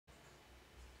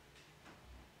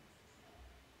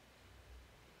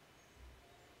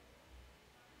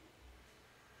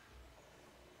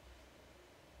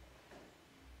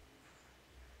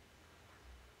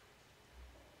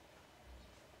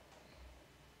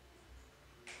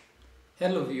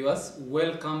Hello viewers,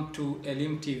 welcome to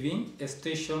Elim TV, a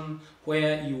station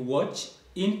where you watch,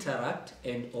 interact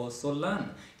and also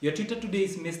learn. Your tutor today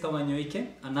is Mr. Wanyoike,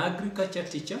 an agriculture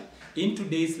teacher. In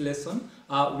today's lesson,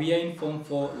 we are in Form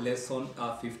 4 lesson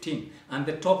 15 and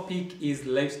the topic is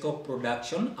livestock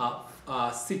production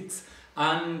 6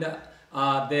 and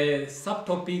the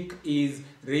subtopic is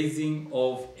raising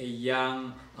of a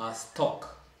young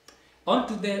stock. On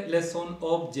to the lesson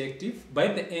objective. By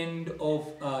the end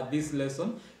of this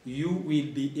lesson, you will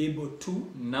be able to,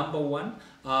 number one,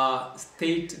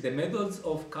 state the methods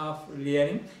of calf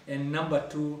rearing, and number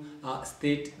two,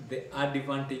 state the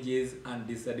advantages and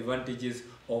disadvantages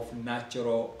of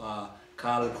natural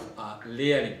calf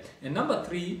rearing. And number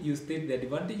three, you state the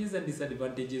advantages and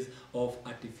disadvantages of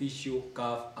artificial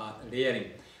calf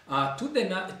rearing. To the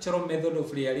natural method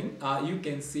of rearing, you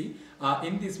can see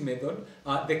in this method,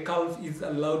 the calf is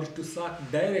allowed to suck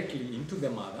directly into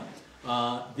the mother.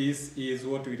 This is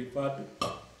what we refer to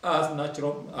as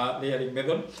natural rearing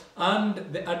method. And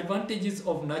the advantages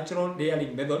of natural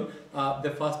rearing method,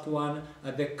 the first one,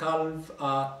 the calf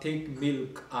take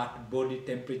milk at body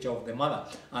temperature of the mother,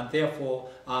 and therefore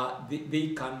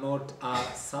they cannot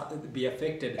be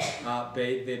affected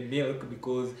by the milk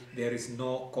because there is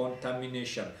no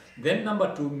contamination. Then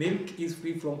number two, milk is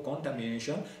free from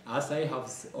contamination, as I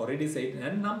have already said.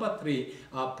 And number three,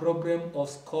 problem of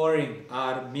scoring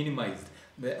are minimized.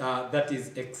 That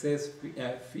is, excess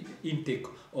intake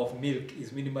of milk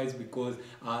is minimized because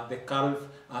the calf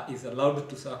is allowed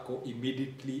to suckle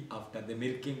immediately after the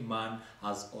milking man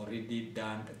has already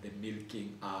done the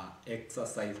milking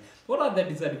exercise. What are the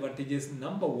disadvantages?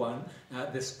 Number one,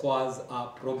 the squaws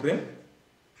problem.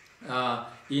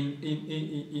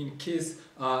 In case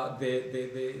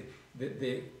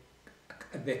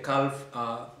the calf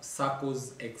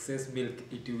suckles excess milk,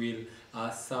 it will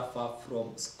suffer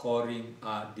from scoring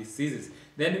diseases.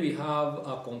 Then we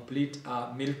have complete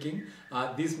milking.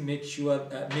 This makes sure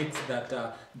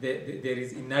that there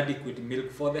is inadequate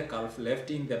milk for the calf left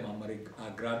in the mammary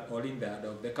gland or in the udder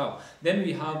of the cow. Then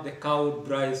we have the cow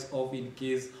dries off in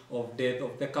case of death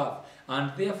of the calf.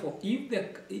 And therefore, if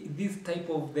this type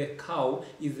of the cow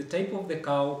is the type of the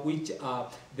cow which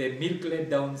the milk let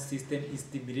down system is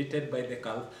stimulated by the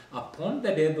calf, upon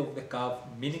the death of the calf,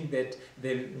 meaning that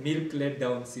the milk let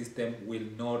down system will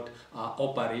not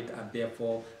operate, and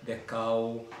therefore the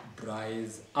cow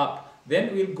dries up.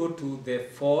 Then we'll go to the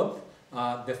fourth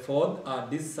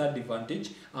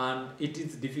disadvantage, and it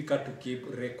is difficult to keep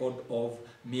record of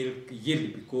milk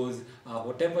yield because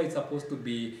whatever is supposed to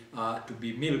be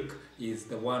milk is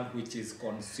the one which is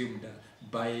consumed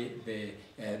by the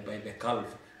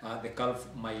calf. The calf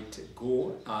might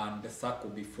go and suckle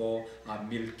before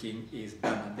milking is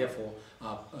done, and therefore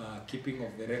keeping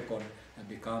of the record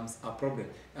becomes a problem.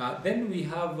 Then we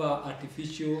have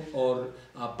artificial or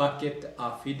bucket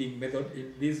feeding method.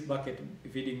 In this bucket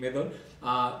feeding method,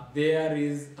 there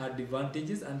is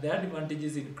advantages, and the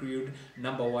advantages include: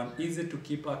 number one, easy to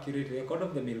keep accurate record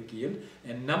of the milk yield,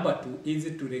 and number two,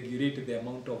 easy to regulate the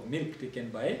amount of milk taken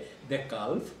by the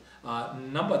calf.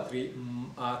 Number three,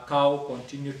 cow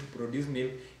continue to produce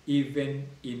milk even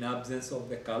in absence of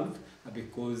the calf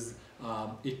because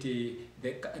the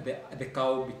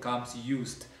cow becomes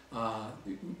used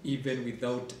even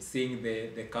without seeing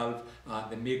the calf.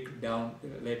 The milk down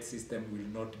let system will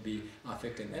not be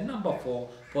affected. And number four,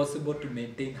 possible to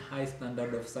maintain high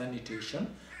standard of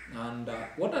sanitation. And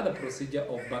what are the procedure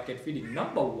of bucket feeding?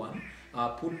 Number one,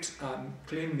 put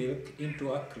clean milk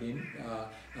into a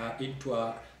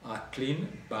clean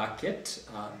bucket.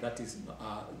 That is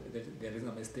there is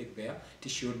no mistake there. It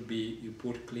should be you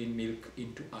put clean milk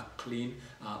into a clean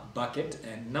bucket.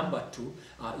 And number two,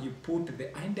 you put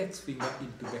the index finger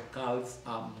into the calf's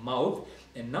mouth.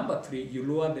 And number three, you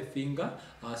lower the finger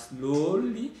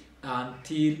slowly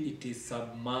until it is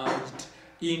submerged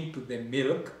into the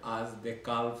milk as the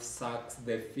calf sucks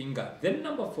the finger. Then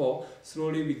number four,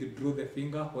 slowly withdraw the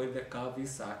finger while the calf is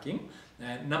sucking.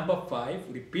 And number five,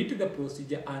 repeat the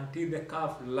procedure until the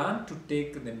calf learns to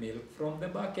take the milk from the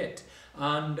bucket.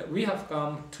 And we have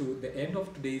come to the end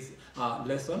of today's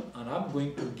lesson, and I'm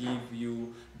going to give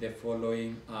you the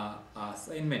following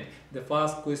assignment. The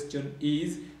first question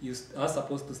is, you are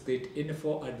supposed to state any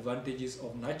 4 advantages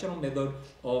of natural method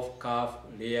of calf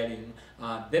rearing.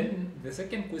 Then the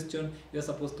second question, you're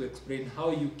supposed to explain how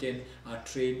you can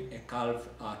train a calf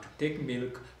to take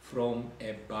milk from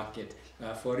a bucket.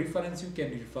 For reference, you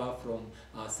can refer from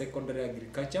Secondary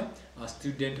Agriculture,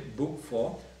 Student Book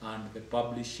 4, and the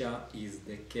publisher is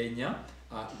the Kenya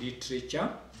Literature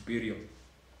Bureau.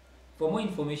 For more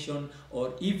information,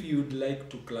 or if you'd like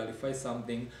to clarify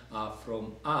something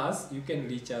from us, you can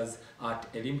reach us at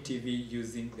Elim TV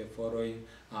using the following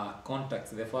contacts.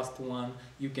 The first one,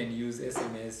 you can use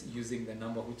SMS using the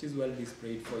number which is well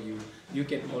displayed for you. You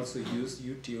can also use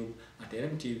YouTube at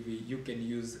Elim TV. You can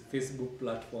use Facebook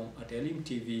platform at Elim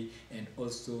TV, and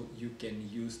also you can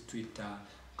use Twitter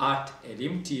at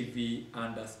elimtv_ke.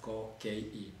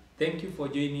 Thank you for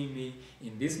joining me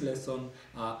in this lesson.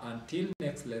 Until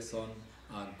next lesson,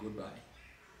 goodbye.